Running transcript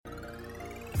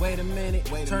Wait a minute,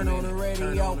 turn on the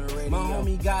radio. My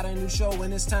homie got a new show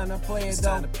and it's time to play it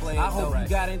though. I hope you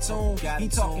got in tune. He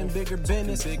talking bigger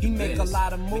business. He make a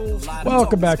lot of moves.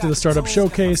 Welcome back to the Startup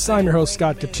Showcase. I'm your host,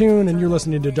 Scott Katoon, and you're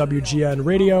listening to WGN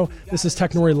Radio. This is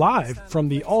Technori Live from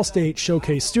the Allstate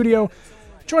Showcase studio.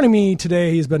 Joining me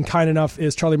today, he's been kind enough,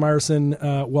 is Charlie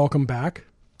Meyerson. Welcome back.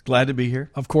 Glad to be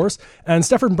here. Of course. And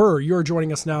Stefan Birrer, you are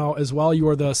joining us now as well. You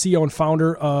are the CEO and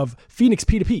founder of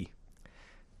PhenixP2P.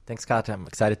 Thanks, Scott. I'm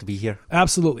excited to be here.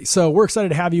 Absolutely. So we're excited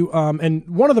to have you. And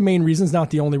one of the main reasons, not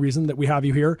the only reason that we have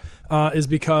you here, is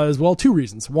because, well, two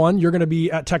reasons. One, you're going to be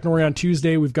at Technori on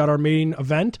Tuesday. We've got our main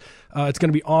event. It's going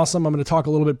to be awesome. I'm going to talk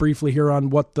a little bit briefly here on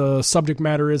what the subject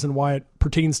matter is and why it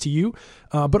pertains to you.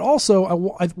 But also, I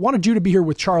wanted you to be here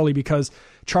with Charlie because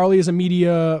Charlie is a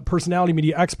media personality,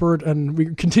 media expert, and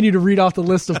we continue to read off the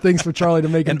list of things for Charlie to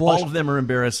make him blush. All of them are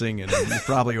embarrassing and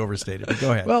probably overstated. But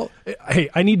go ahead. Well, hey,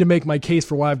 I need to make my case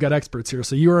for why I've got experts here.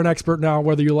 So you're an expert now,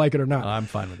 whether you like it or not. I'm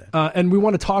fine with that. And we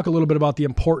want to talk a little bit about the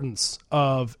importance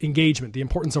of engagement, the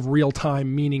importance of real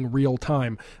time, meaning real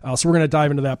time. So we're going to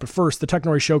dive into that. But first, the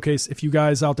Technori Showcase, if you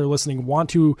guys out there listening want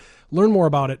to learn more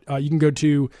about it, you can go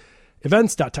to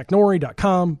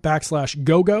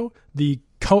events.technori.com/GoGo. The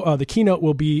keynote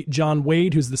will be John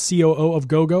Wade, who's the COO of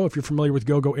GoGo, if you're familiar with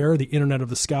GoGo Air, the Internet of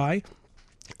the Sky.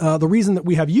 The reason that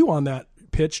we have you on that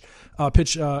pitch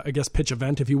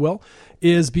event, if you will,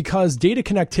 is because data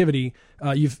connectivity,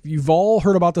 you've all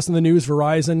heard about this in the news,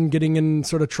 Verizon getting in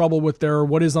sort of trouble with their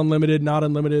what is unlimited, not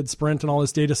unlimited, Sprint and all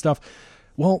this data stuff.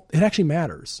 Well, it actually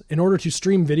matters. In order to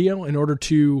stream video, in order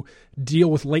to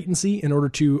deal with latency, in order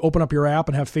to open up your app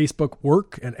and have Facebook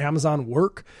work and Amazon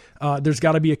work, there's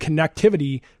got to be a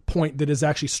connectivity point that is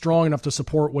actually strong enough to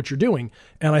support what you're doing.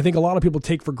 And I think a lot of people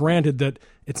take for granted that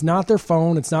it's not their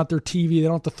phone, it's not their TV. They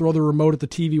don't have to throw the remote at the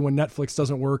TV when Netflix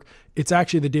doesn't work. It's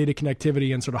actually the data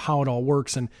connectivity and sort of how it all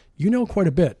works. And you know quite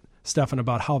a bit, Stefan,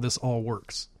 about how this all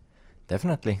works.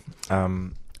 Definitely.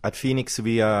 At Phenix,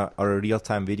 we are a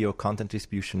real-time video content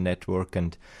distribution network,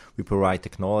 and we provide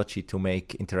technology to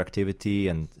make interactivity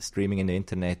and streaming in the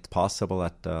internet possible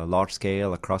at a large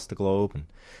scale across the globe, and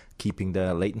keeping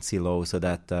the latency low so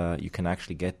that you can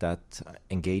actually get that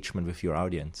engagement with your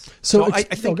audience. So I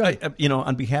think,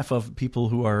 on behalf of people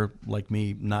who are, like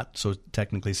me, not so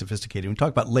technically sophisticated, when we talk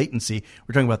about latency,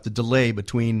 we're talking about the delay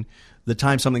between the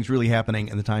time something's really happening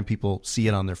and the time people see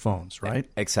it on their phones, right?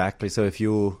 Exactly. So if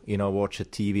you watch a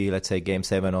TV, let's say Game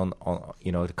 7 on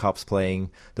the Cubs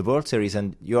playing the World Series,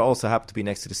 and you also happen to be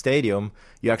next to the stadium,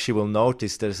 you actually will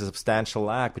notice there's a substantial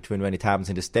lag between when it happens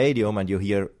in the stadium and you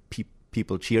hear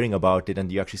people cheering about it,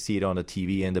 and you actually see it on the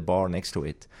TV in the bar next to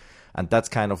it. And that's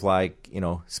kind of like,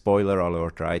 spoiler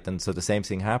alert, right? And so the same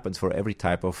thing happens for every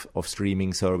type of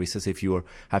streaming services. If you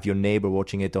have your neighbor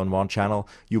watching it on one channel,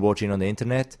 you watch it on the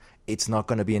internet, it's not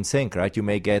going to be in sync, right? You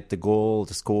may get the goal,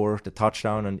 the score, the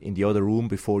touchdown in the other room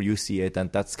before you see it, and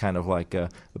that's kind of like a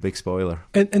big spoiler.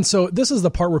 And so this is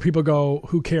the part where people go,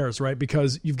 who cares, right?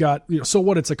 Because you've got, so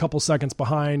what, it's a couple seconds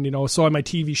behind, so my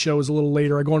TV show is a little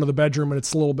later, I go into the bedroom and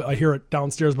it's a little bit, I hear it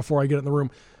downstairs before I get in the room.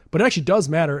 But it actually does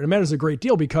matter. It matters a great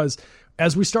deal because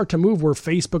as we start to move where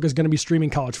Facebook is going to be streaming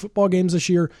college football games this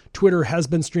year, Twitter has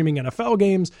been streaming NFL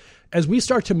games. As we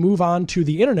start to move on to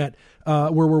the internet where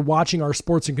we're watching our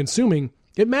sports and consuming,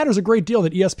 it matters a great deal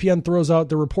that ESPN throws out,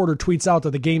 the reporter tweets out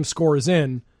that the game score is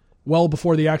in well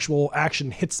before the actual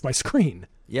action hits my screen.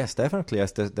 Yes, definitely.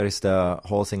 Yes, there is the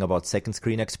whole thing about second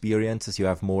screen experiences. You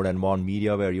have more than one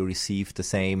media where you receive the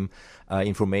same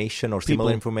information or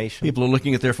similar information. People are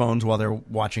looking at their phones while they're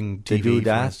watching TV, they do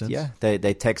that, for instance. Yeah.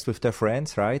 They text with their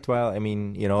friends, right? Well, I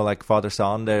mean, like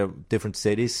father-son, they're different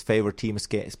cities, favorite team is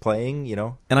playing,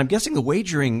 And I'm guessing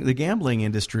the gambling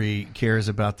industry cares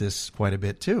about this quite a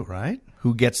bit too, right?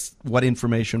 Who gets what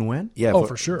information when? Yeah,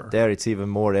 for sure. There it's even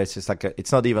more. It's just like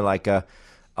it's not even like a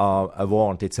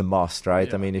want, it's a must, right?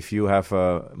 Yeah. I mean, if you have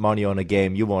money on a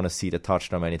game, you want to see the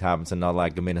touchdown when it happens and not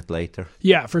like a minute later.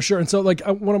 Yeah, for sure. And so we're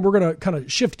going to kind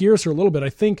of shift gears here a little bit. I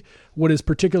think what is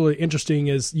particularly interesting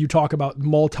is you talk about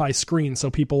multi-screen. So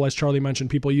people, as Charlie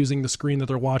mentioned, people using the screen that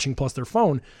they're watching plus their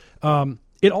phone.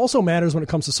 It also matters when it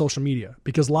comes to social media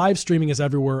because live streaming is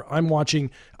everywhere. I'm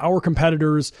watching our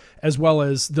competitors as well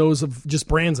as those of just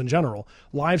brands in general,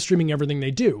 live streaming everything they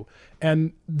do.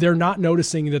 And they're not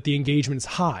noticing that the engagement is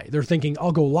high. They're thinking,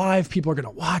 I'll go live. People are going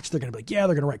to watch. They're going to be like, yeah,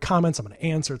 they're going to write comments. I'm going to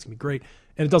answer. It's going to be great.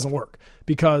 And it doesn't work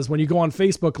because when you go on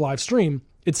Facebook live stream,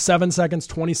 it's 7 seconds,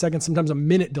 20 seconds, sometimes a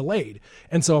minute delayed.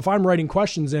 And so if I'm writing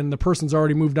questions and the person's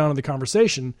already moved on to the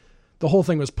conversation, the whole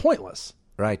thing was pointless.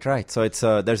 Right. So it's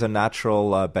there's a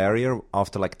natural barrier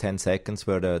after like 10 seconds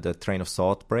where the train of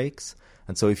thought breaks.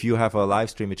 And so if you have a live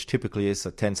stream, which typically is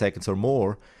 10 seconds or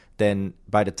more, then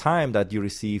by the time that you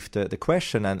receive the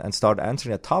question and start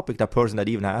answering a topic, that person that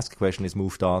even asked a question is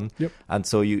moved on. Yep. And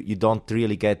so you don't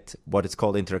really get what it's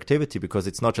called interactivity, because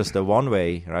it's not just a one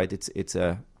way, right? It's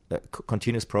a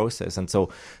continuous process. And so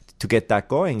to get that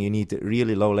going, you need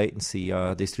really low latency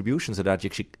distribution so that you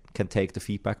actually can take the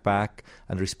feedback back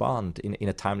and respond in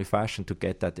a timely fashion to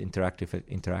get that interactive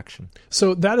interaction.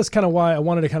 So that is kind of why I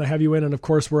wanted to kind of have you in. And of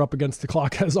course, we're up against the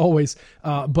clock as always.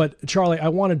 But Charlie, I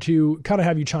wanted to kind of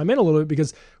have you chime in a little bit,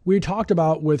 because we talked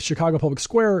about with Chicago Public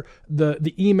Square, the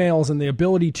emails and the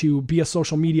ability to be a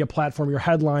social media platform, your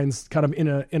headlines kind of in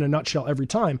a nutshell every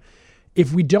time.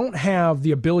 If we don't have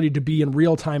the ability to be in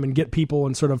real time and get people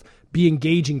and sort of be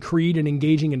engaging, create an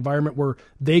engaging environment where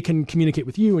they can communicate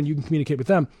with you and you can communicate with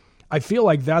them, I feel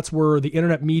like that's where the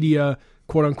internet media,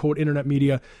 quote unquote internet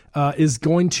media, is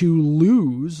going to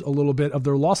lose a little bit of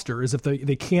their luster, is if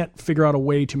they can't figure out a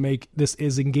way to make this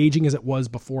as engaging as it was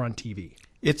before on TV.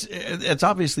 It's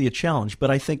obviously a challenge, but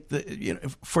I think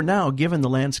that, for now, given the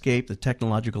landscape, the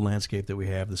technological landscape that we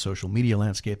have, the social media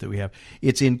landscape that we have,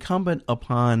 it's incumbent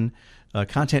upon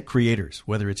content creators,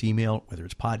 whether it's email, whether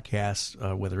it's podcasts,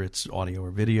 whether it's audio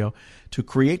or video, to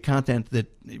create content that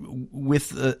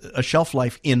with a shelf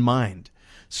life in mind.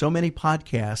 So many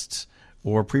podcasts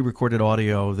or pre-recorded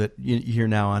audio that you hear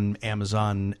now on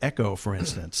Amazon Echo, for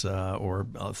instance, or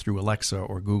through Alexa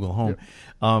or Google Home.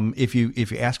 Yeah. If you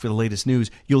ask for the latest news,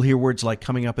 you'll hear words like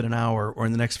coming up in an hour or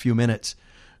in the next few minutes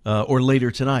or later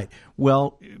tonight.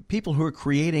 Well, people who are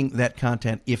creating that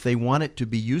content, if they want it to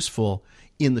be useful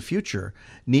in the future,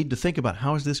 need to think about,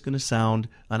 how is this going to sound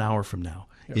an hour from now?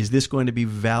 Yep. Is this going to be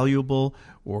valuable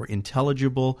or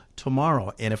intelligible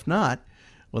tomorrow? And if not,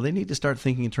 well, they need to start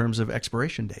thinking in terms of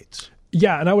expiration dates.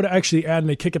 Yeah, and I would actually add,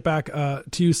 and I kick it back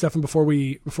to you, Stefan, before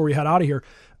we head out of here.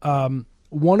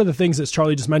 One of the things that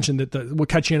Charlie just mentioned, that we'll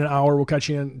catch you in an hour, we'll catch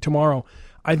you in tomorrow.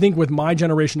 I think with my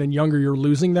generation and younger, you're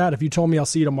losing that. If you told me I'll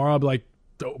see you tomorrow, I'd be like,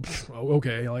 oh,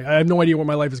 okay. Like, I have no idea what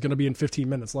my life is going to be in 15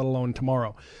 minutes, let alone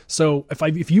tomorrow. So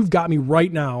if you've got me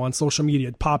right now on social media,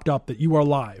 it popped up that you are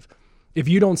live. If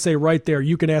you don't say right there,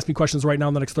 you can ask me questions right now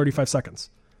in the next 35 seconds,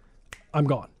 I'm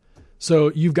gone.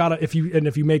 So you've got to, if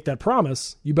you make that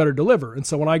promise, you better deliver. And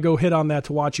so when I go hit on that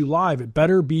to watch you live, it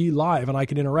better be live and I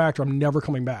can interact, or I'm never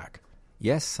coming back.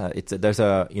 Yes, there's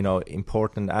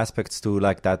important aspects to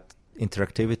like that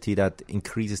interactivity that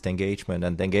increases the engagement,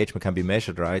 and the engagement can be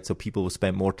measured, right? So people will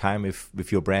spend more time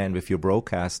with your brand, with your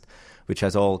broadcast, which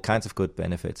has all kinds of good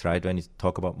benefits, right? When you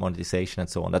talk about monetization and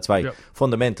so on. That's why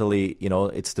fundamentally,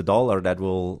 it's the dollar that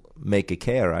will make it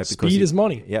care, right? Because speed is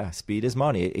money. Yeah, speed is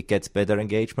money. It gets better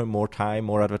engagement, more time,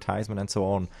 more advertisement, and so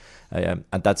on. And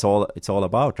that's all it's all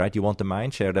about, right? You want the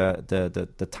mind share,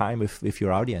 the time with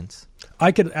your audience.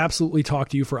 I could absolutely talk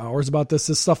to you for hours about this.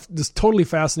 This totally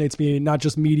fascinates me, not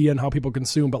just media and how people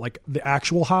consume, but like the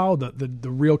actual how,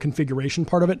 the real configuration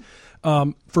part of it.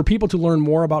 For people to learn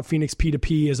more about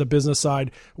PhenixP2P as a business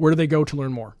side, where do they go to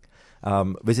learn more?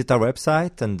 Visit our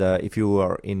website, and if you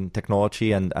are in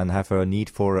technology and have a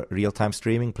need for real-time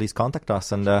streaming, please contact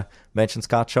us and mention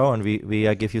Scott Show, and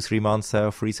we give you 3 months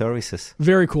free services.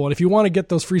 Very cool. And if you want to get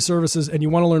those free services and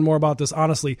you want to learn more about this,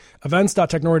 honestly,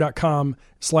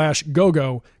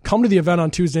 events.technori.com/gogo. Come to the event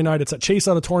on Tuesday night. It's at Chase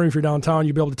Auditorium. If you're downtown,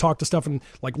 you'll be able to talk to Stefan,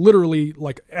 literally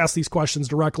ask these questions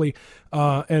directly,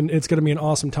 and it's going to be an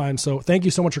awesome time. So thank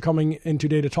you so much for coming in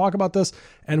today to talk about this,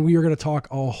 and we are going to talk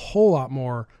a whole lot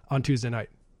more on Tuesday night.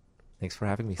 Thanks for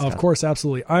having me, Scott. Of course,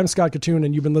 absolutely. I'm Scott Katoon,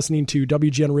 and you've been listening to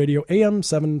WGN Radio AM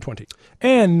 720.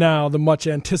 And now the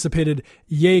much-anticipated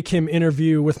Ye Kim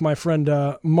interview with my friend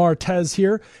Martez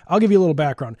here. I'll give you a little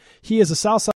background. He is a Southside